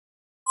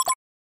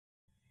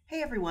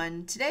Hey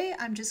everyone, today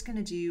I'm just going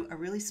to do a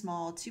really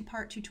small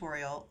two-part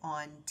tutorial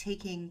on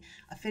taking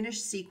a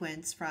finished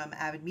sequence from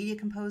Avid Media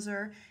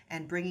Composer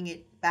and bringing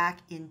it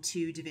back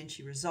into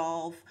DaVinci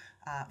Resolve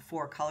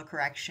for color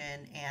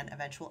correction and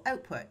eventual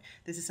output.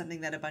 This is something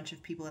that a bunch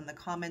of people in the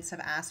comments have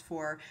asked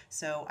for,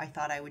 so I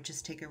thought I would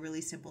just take a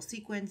really simple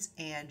sequence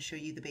and show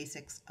you the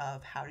basics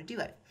of how to do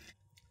it.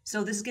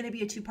 So this is going to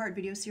be a two-part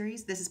video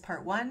series. This is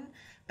part one,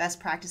 best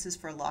practices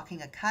for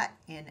locking a cut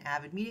in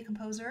Avid Media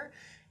Composer.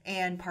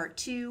 And part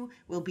two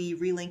will be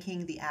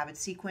relinking the Avid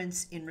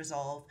sequence in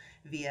Resolve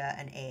via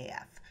an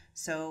AAF.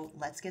 So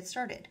let's get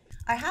started.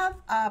 I have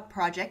a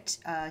project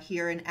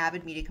here in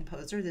Avid Media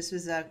Composer. This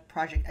was a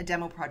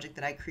demo project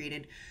that I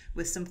created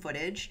with some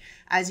footage.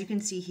 As you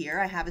can see here,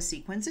 I have a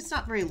sequence. It's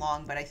not very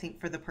long, but I think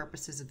for the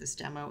purposes of this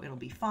demo, it'll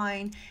be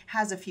fine.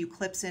 Has a few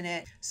clips in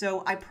it.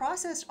 So I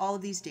processed all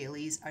of these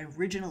dailies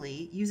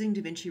originally using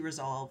DaVinci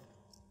Resolve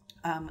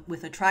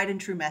with a tried and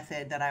true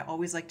method that I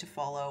always like to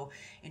follow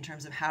in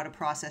terms of how to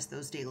process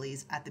those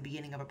dailies at the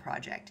beginning of a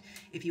project.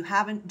 If you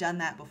haven't done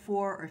that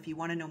before, or if you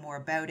want to know more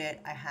about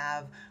it, I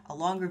have a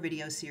longer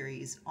video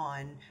series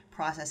on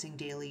processing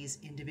dailies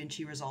in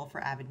DaVinci Resolve for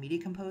Avid Media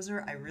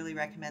Composer. I really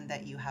recommend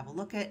that you have a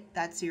look at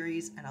that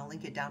series, and I'll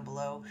link it down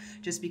below,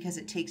 just because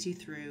it takes you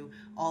through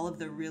all of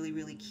the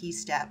really key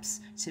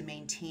steps to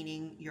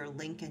maintaining your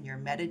link and your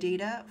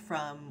metadata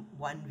from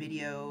one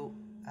video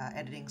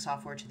editing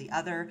software to the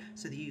other,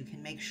 so that you can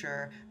make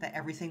sure that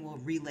everything will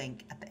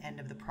relink at the end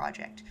of the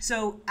project.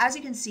 So as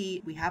you can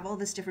see, we have all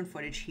this different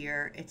footage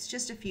here. It's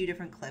just a few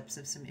different clips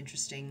of some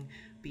interesting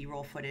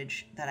B-roll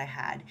footage that I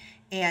had.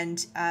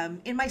 And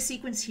in my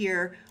sequence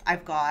here,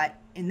 I've got,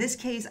 in this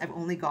case, I've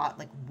only got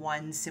like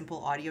one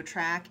simple audio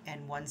track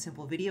and one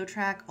simple video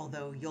track,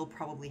 although you'll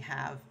probably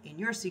have in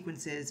your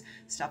sequences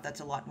stuff that's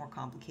a lot more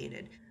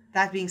complicated.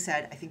 That being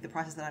said, I think the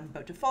process that I'm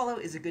about to follow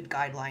is a good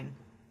guideline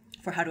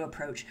for how to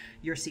approach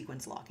your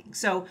sequence locking.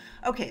 So,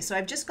 okay, so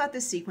I've just got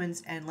this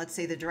sequence, and let's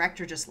say the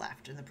director just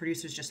left and the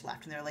producers just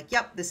left, and they're like,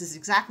 yep, this is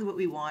exactly what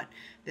we want.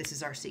 This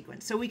is our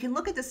sequence. So we can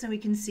look at this and we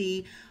can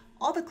see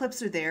all the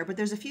clips are there, but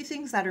there's a few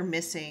things that are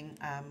missing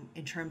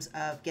in terms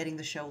of getting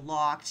the show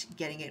locked,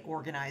 getting it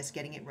organized,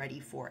 getting it ready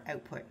for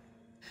output.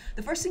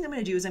 The first thing I'm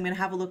going to do is I'm going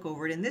to have a look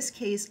over it. In this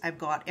case, I've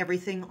got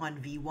everything on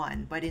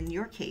V1, but in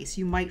your case,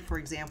 you might, for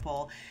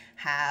example,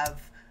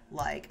 have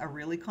like a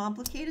really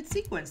complicated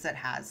sequence that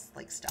has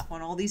like stuff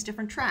on all these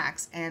different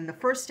tracks. And the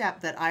first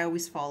step that I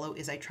always follow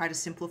is I try to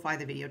simplify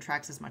the video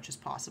tracks as much as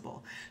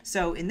possible.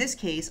 So in this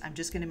case, I'm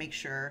just going to make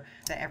sure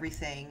that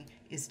everything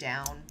is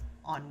down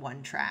on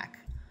one track.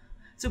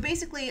 So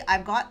basically,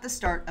 I've got the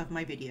start of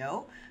my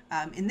video.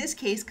 In this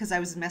case, because I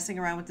was messing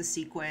around with the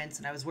sequence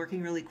and I was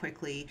working really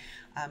quickly,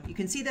 you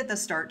can see that the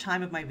start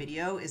time of my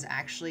video is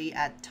actually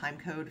at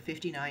timecode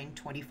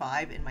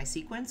 5925 in my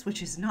sequence,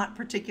 which is not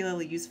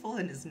particularly useful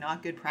and is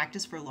not good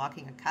practice for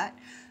locking a cut.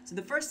 So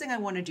the first thing I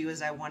want to do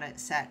is I want to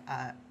set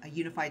a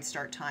unified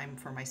start time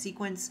for my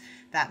sequence.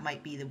 That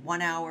might be the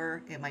 1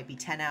 hour, it might be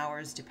 10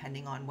 hours,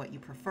 depending on what you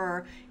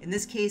prefer. In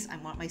this case, I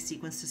want my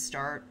sequence to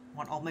start,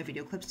 want all my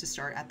video clips to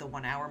start at the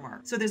 1 hour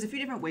mark. So there's a few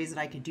different ways that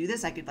I could do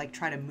this. I could like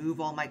try to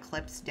move all my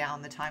clips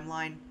down the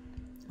timeline,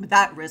 but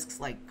that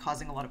risks like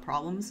causing a lot of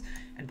problems,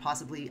 and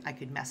possibly I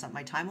could mess up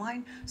my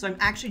timeline. So I'm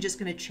actually just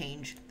going to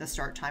change the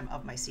start time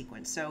of my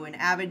sequence. So in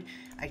Avid,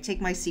 I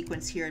take my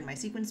sequence here in my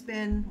sequence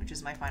bin, which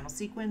is my final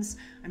sequence.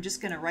 I'm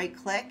just going to right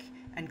click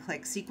and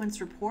click sequence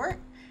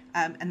report.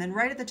 And then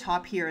right at the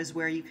top here is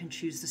where you can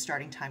choose the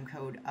starting time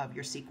code of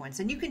your sequence.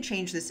 And you can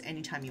change this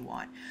anytime you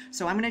want.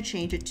 So I'm going to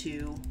change it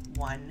to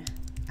 1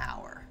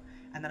 hour.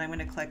 And then I'm going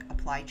to click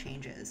apply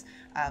changes.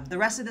 The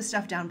rest of the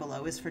stuff down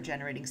below is for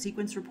generating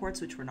sequence reports,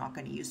 which we're not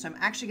going to use. So I'm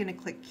actually going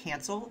to click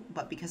cancel,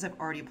 but because I've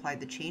already applied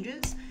the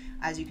changes,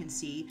 as you can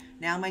see,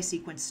 now my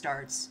sequence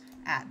starts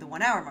at the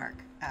 1 hour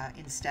mark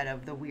instead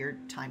of the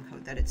weird time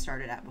code that it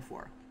started at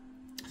before.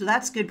 So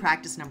that's good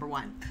practice number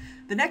one.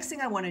 The next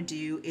thing I want to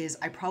do is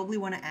I probably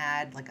want to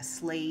add like a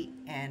slate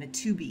and a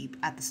 2-beep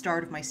at the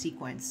start of my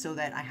sequence so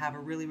that I have a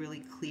really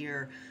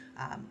clear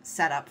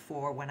setup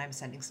for when I'm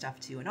sending stuff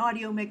to an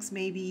audio mix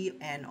maybe,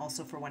 and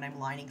also for when I'm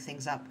lining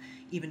things up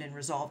even in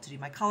Resolve to do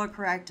my color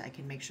correct. I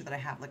can make sure that I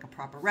have like a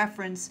proper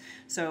reference.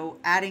 So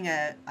adding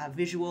a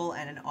visual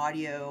and an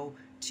audio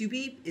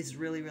 2-beep is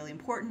really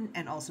important,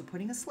 and also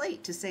putting a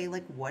slate to say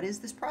like, what is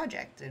this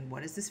project and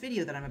what is this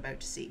video that I'm about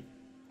to see.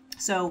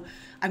 So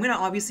I'm going to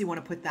obviously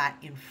want to put that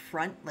in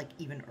front, like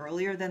even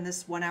earlier than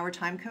this 1 hour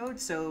time code.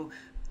 So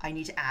I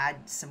need to add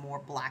some more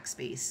black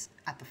space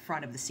at the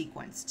front of the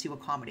sequence to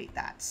accommodate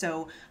that.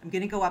 So I'm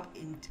going to go up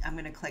and I'm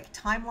going to click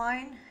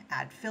timeline,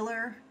 add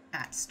filler,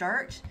 at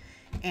start,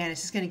 and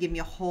it's just going to give me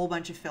a whole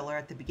bunch of filler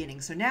at the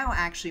beginning. So now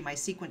actually my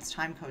sequence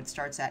time code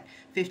starts at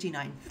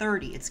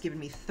 59:30. It's given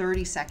me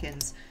 30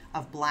 seconds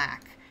of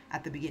black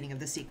at the beginning of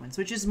the sequence,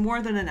 which is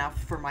more than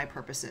enough for my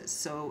purposes.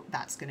 So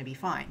that's going to be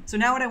fine. So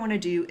now what I want to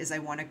do is I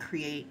want to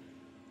create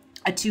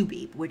a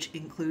 2-beep, which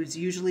includes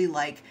usually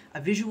like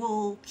a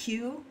visual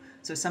cue.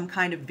 So some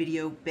kind of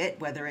video bit,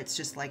 whether it's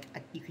just like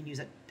you can use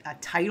a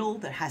title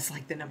that has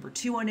like the number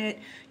 2 on it.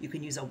 You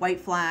can use a white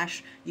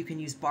flash. You can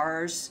use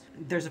bars.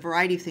 There's a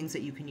variety of things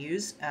that you can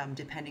use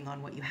depending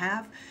on what you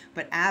have.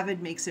 But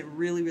Avid makes it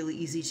really, really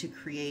easy to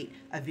create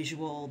a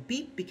visual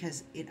beep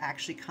because it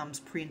actually comes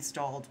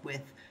pre-installed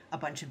with a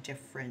bunch of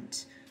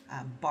different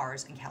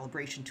bars and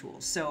calibration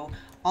tools. So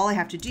all I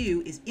have to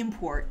do is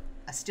import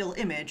a still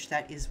image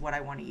that is what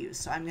I want to use.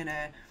 So I'm going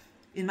to,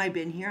 in my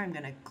bin here, I'm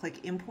going to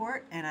click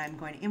import, and I'm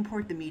going to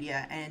import the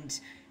media. And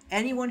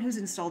anyone who's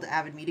installed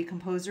Avid Media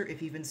Composer,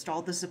 if you've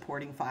installed the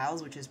supporting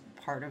files, which is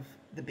part of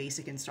the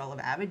basic install of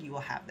Avid, you will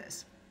have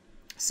this.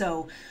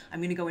 So I'm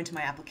going to go into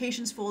my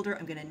applications folder.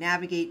 I'm going to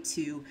navigate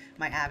to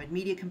my Avid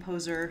Media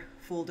Composer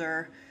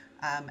folder,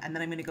 and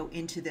then I'm going to go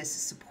into this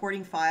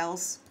supporting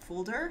files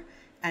folder,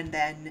 and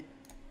then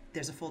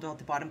there's a folder at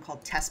the bottom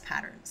called test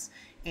patterns.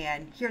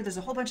 And here there's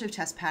a whole bunch of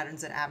test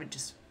patterns that Avid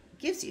just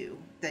gives you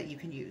that you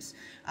can use.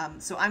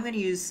 So I'm going to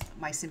use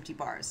my SMPTE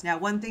bars. Now,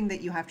 one thing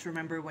that you have to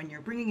remember when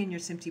you're bringing in your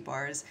SMPTE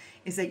bars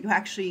is that you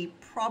actually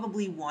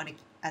probably want to,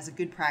 as a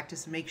good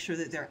practice, make sure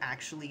that they're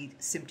actually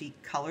SMPTE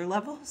color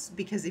levels,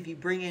 because if you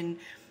bring in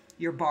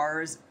your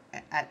bars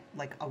at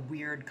like a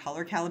weird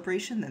color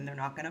calibration, then they're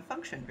not going to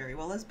function very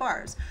well as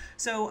bars.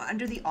 So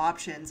under the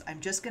options,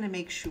 I'm just going to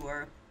make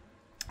sure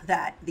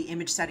that the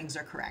image settings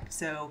are correct.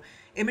 So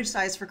image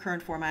size for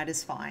current format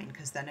is fine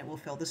because then it will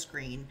fill the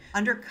screen.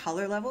 Under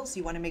color levels,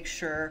 you want to make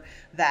sure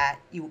that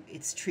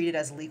it's treated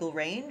as legal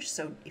range.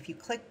 So if you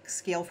click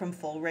scale from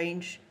full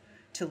range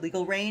to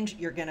legal range,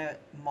 you're going to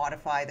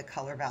modify the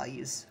color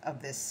values of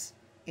this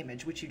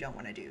image, which you don't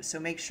want to do. So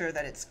make sure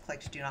that it's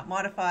clicked do not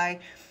modify,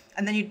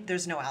 and then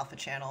there's no alpha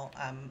channel,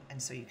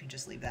 and so you can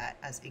just leave that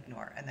as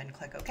ignore, and then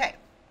click OK,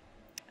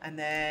 and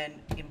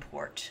then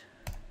import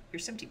your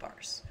SMPTE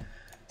bars.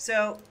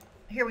 So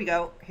here we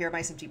go. Here are my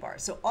SMPTE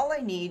bars. So all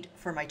I need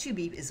for my 2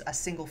 beep is a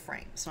single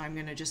frame. So I'm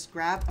going to just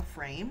grab a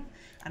frame,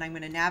 and I'm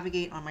going to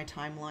navigate on my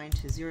timeline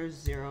to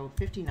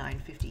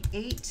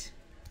 00:59:58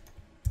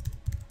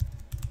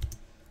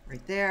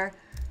 right there,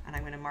 and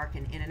I'm going to mark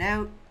an in and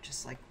out,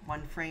 just like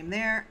one frame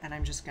there, and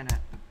I'm just going to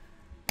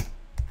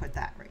put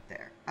that right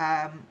there.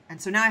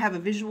 And so now I have a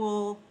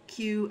visual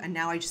cue, and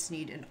now I just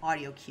need an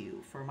audio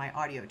cue for my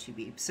audio 2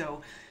 beep.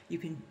 So you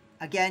can,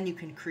 again, you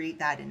can create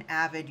that in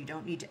Avid. You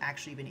don't need to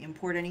actually even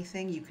import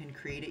anything. You can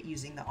create it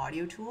using the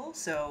audio tool.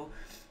 So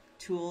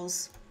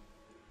tools,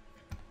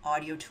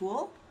 audio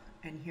tool,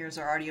 and here's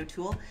our audio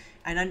tool.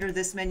 And under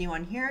this menu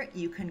on here,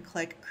 you can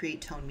click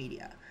create tone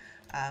media.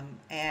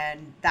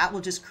 And that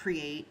will just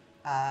create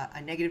a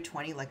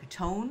 -20, like a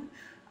tone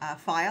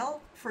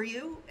file for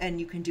you. And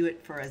you can do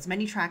it for as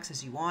many tracks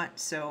as you want.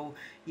 So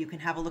you can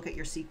have a look at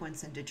your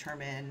sequence and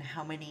determine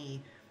how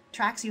many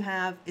tracks you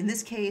have. In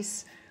this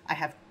case, I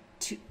have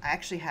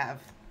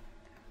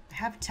I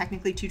have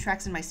technically 2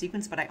 tracks in my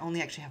sequence, but I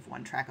only actually have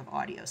 1 track of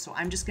audio. So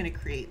I'm just going to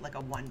create like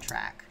a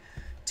 1-track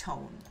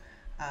tone.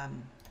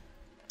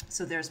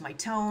 So there's my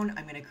tone.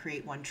 I'm going to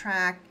create 1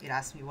 track. It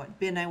asks me what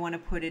bin I want to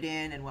put it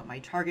in and what my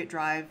target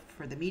drive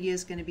for the media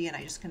is going to be, and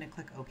I'm just going to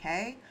click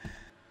OK.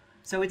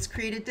 So it's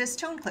created this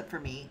tone clip for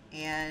me,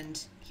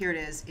 and here it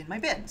is in my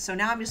bin. So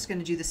now I'm just going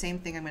to do the same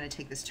thing. I'm going to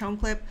take this tone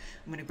clip.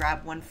 I'm going to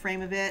grab 1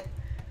 frame of it.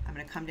 I'm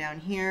going to come down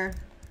here,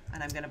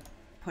 and I'm going to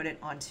put it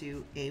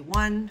onto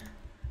A1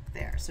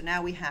 there. So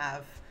now we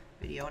have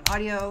video and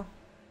audio.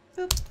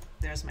 Boop,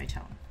 there's my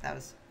tone. That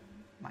was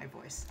my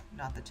voice,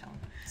 not the tone.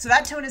 So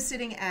that tone is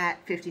sitting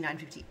at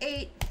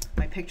 59:58.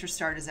 My picture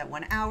start is at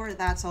 1 hour.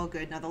 That's all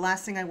good. Now the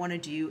last thing I want to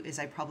do is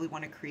I probably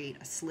want to create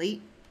a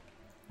slate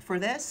for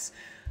this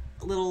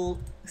little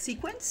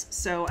sequence.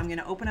 So I'm going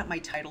to open up my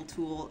title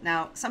tool.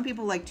 Now, some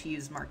people like to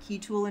use marquee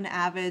tool in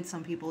Avid.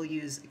 Some people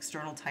use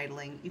external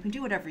titling. You can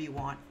do whatever you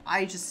want.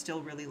 I just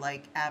still really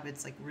like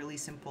Avid's like really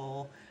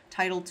simple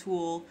title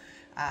tool.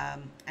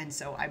 And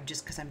so I'm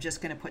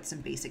just going to put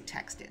some basic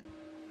text in.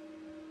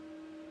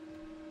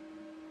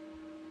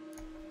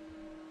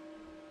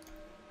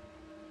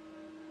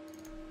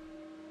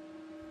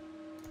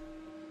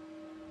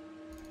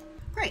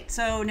 Great.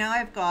 So now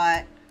I've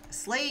got a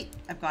slate.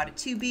 I've got a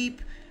 2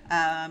 beep.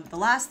 The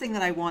last thing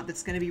that I want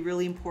that's going to be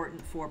really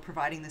important for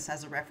providing this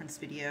as a reference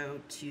video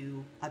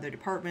to other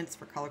departments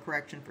for color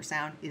correction for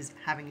sound is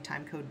having a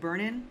timecode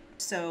burn-in.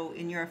 So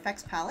in your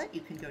effects palette,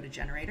 you can go to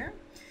generator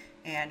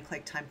and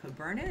click timecode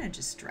burn-in and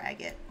just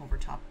drag it over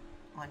top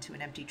onto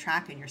an empty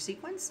track in your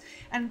sequence.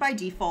 And by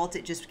default,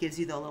 it just gives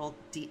you the little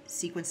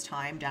sequence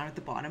time down at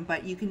the bottom,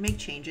 but you can make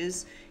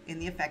changes in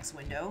the effects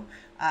window.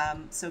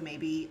 So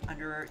maybe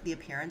under the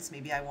appearance,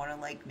 maybe I want to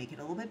like make it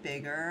a little bit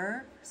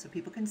bigger so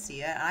people can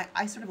see it.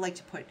 I sort of like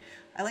to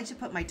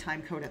put my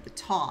time code at the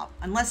top,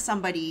 unless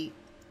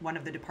one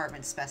of the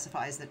departments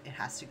specifies that it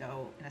has to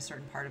go in a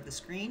certain part of the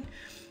screen.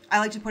 I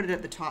like to put it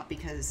at the top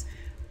because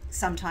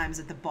sometimes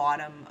at the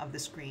bottom of the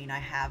screen I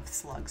have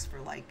slugs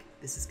for like,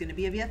 this is going to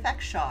be a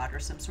VFX shot or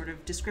some sort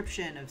of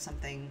description of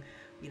something,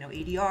 you know,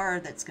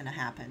 ADR that's going to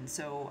happen.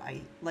 So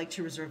I like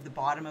to reserve the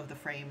bottom of the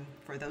frame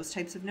for those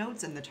types of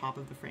notes and the top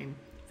of the frame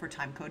for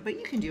time code, but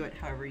you can do it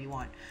however you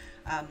want.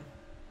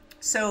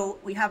 So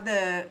we have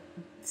the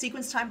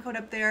sequence timecode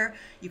up there.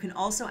 You can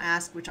also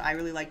ask, which I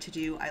really like to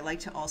do, I like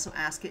to also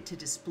ask it to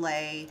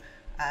display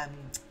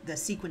the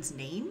sequence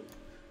name,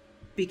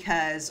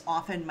 because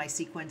often my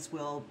sequence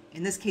will,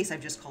 in this case I've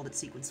just called it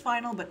sequence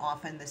final, but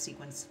often the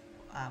sequence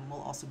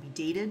will also be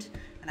dated.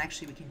 And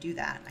actually we can do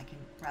that. I can,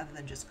 rather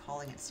than just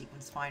calling it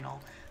sequence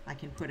final, I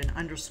can put an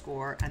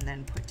underscore and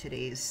then put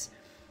today's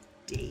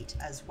date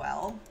as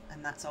well.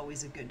 And that's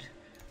always a good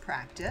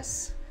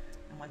practice.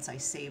 And once I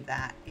save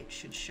that, it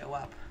should show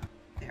up.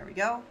 There we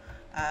go.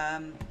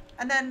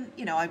 And then,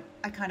 you know,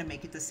 I kind of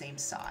make it the same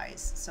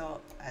size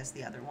so as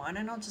the other one,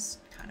 and I'll just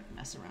kind of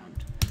mess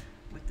around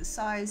with the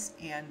size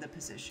and the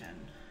position.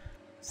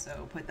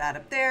 So put that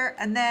up there,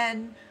 and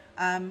then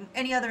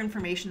any other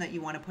information that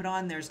you want to put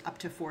on, there's up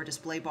to 4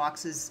 display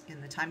boxes in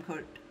the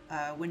timecode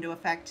window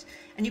effect,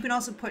 and you can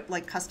also put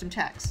like custom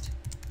text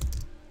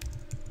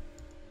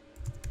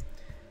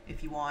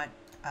if you want,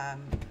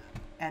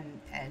 and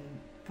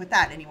put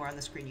that anywhere on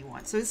the screen you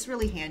want. So it's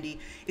really handy.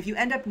 If you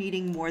end up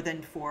needing more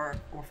than 4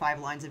 or 5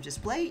 lines of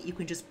display, you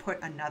can just put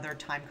another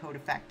timecode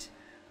effect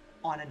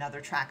on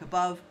another track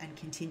above and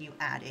continue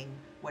adding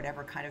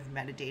whatever kind of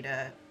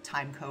metadata,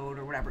 timecode,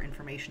 or whatever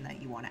information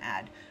that you want to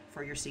add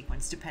for your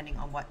sequence, depending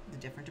on what the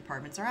different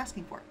departments are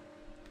asking for.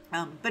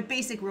 But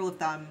basic rule of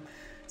thumb,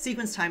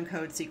 sequence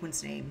timecode,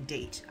 sequence name,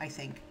 date, I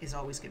think is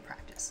always good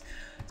practice.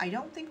 I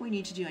don't think we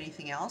need to do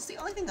anything else. The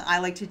only thing that I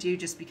like to do,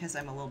 just because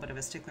I'm a little bit of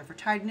a stickler for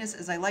tidiness,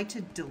 is I like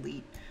to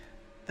delete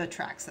the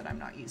tracks that I'm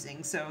not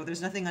using. So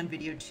there's nothing on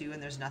video 2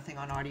 and there's nothing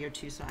on audio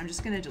 2, so I'm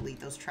just going to delete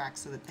those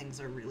tracks so that things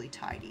are really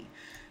tidy,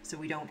 so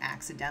we don't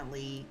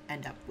accidentally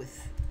end up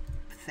with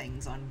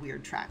things on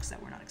weird tracks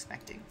that we're not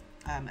expecting.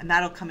 And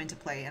that'll come into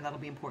play, and that'll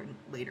be important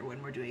later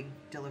when we're doing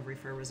delivery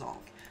for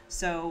Resolve.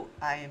 So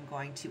I am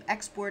going to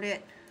export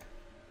it,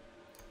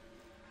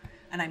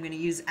 and I'm going to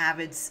use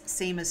Avid's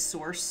same as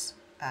source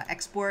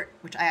export,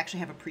 which I actually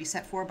have a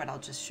preset for, but I'll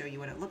just show you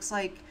what it looks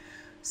like.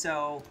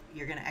 So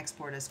you're going to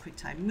export as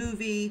QuickTime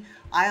Movie.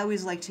 I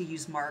always like to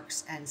use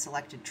marks and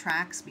selected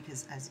tracks,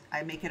 because as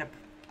I make it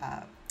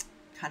a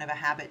kind of a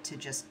habit to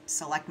just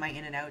select my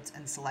in and outs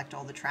and select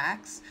all the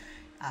tracks.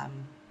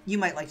 You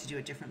might like to do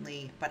it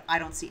differently, but I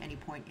don't see any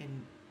point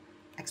in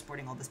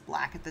exporting all this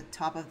black at the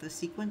top of the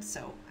sequence,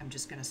 so I'm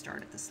just going to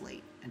start at the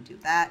slate and do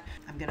that.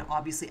 I'm going to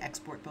obviously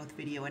export both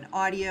video and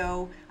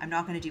audio. I'm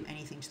not going to do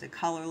anything to the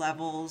color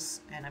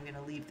levels, and I'm going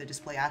to leave the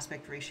display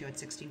aspect ratio at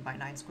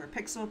 16:9 square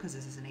pixel because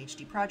this is an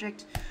HD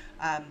project.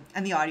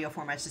 And the audio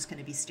format is just going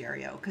to be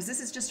stereo because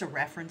this is just a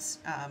reference.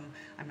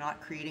 I'm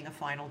not creating a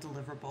final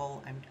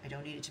deliverable. I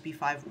don't need it to be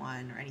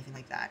 5:1 or anything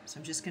like that.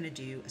 So I'm just going to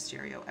do a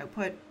stereo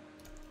output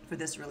for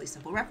this really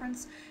simple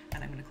reference,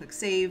 and I'm going to click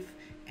save,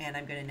 and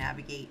I'm going to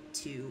navigate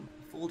to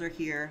a folder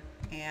here,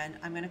 and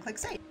I'm going to click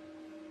save.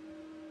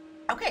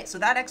 Okay, so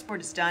that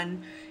export is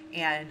done,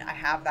 and I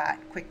have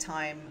that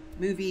QuickTime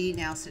Movie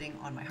now sitting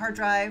on my hard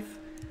drive,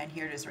 and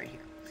here it is right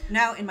here.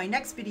 Now in my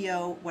next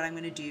video, what I'm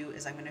going to do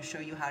is I'm going to show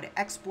you how to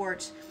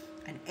export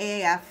an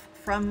AAF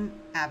from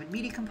Avid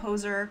Media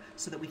Composer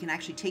so that we can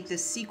actually take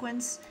this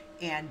sequence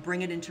and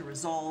bring it into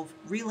Resolve,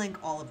 relink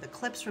all of the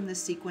clips from this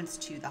sequence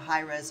to the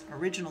high-res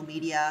original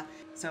media.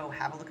 So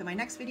have a look at my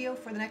next video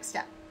for the next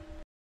step.